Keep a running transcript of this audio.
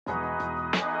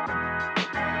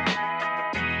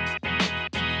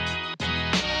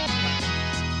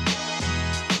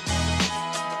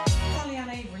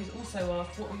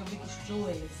What were your biggest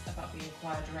joys about being a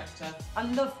choir director?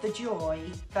 I love the joy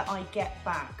that I get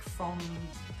back from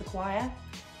the choir.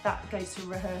 That goes to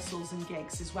rehearsals and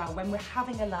gigs as well. When we're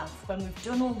having a laugh, when we've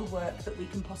done all the work that we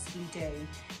can possibly do,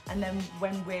 and then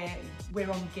when we're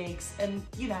on gigs and,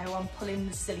 you know, I'm pulling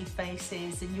the silly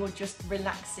faces and you're just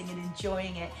relaxing and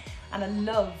enjoying it. And I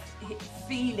love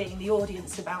feeling the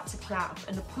audience about to clap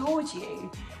and applaud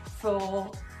you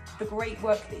for the great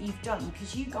work that you've done,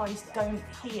 because you guys don't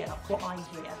hear what I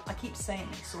hear. I keep saying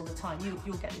this all the time.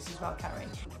 You'll get this as well, Carrie.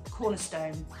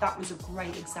 Cornerstone, that was a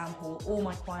great example. All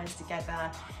my choirs together,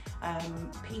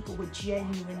 people were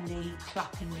genuinely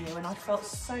clapping you, and I felt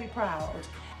so proud.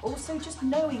 Also, just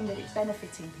knowing that it's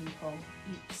benefiting people.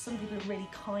 Some people are really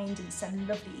kind and send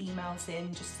lovely emails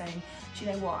in, just saying, do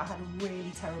you know what, I had a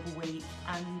really terrible week,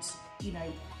 and you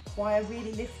know, choir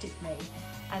really lifted me.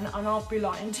 And I'll be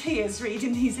like in tears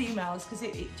reading these emails, because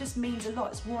it just means a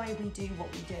lot. It's why we do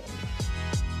what we do.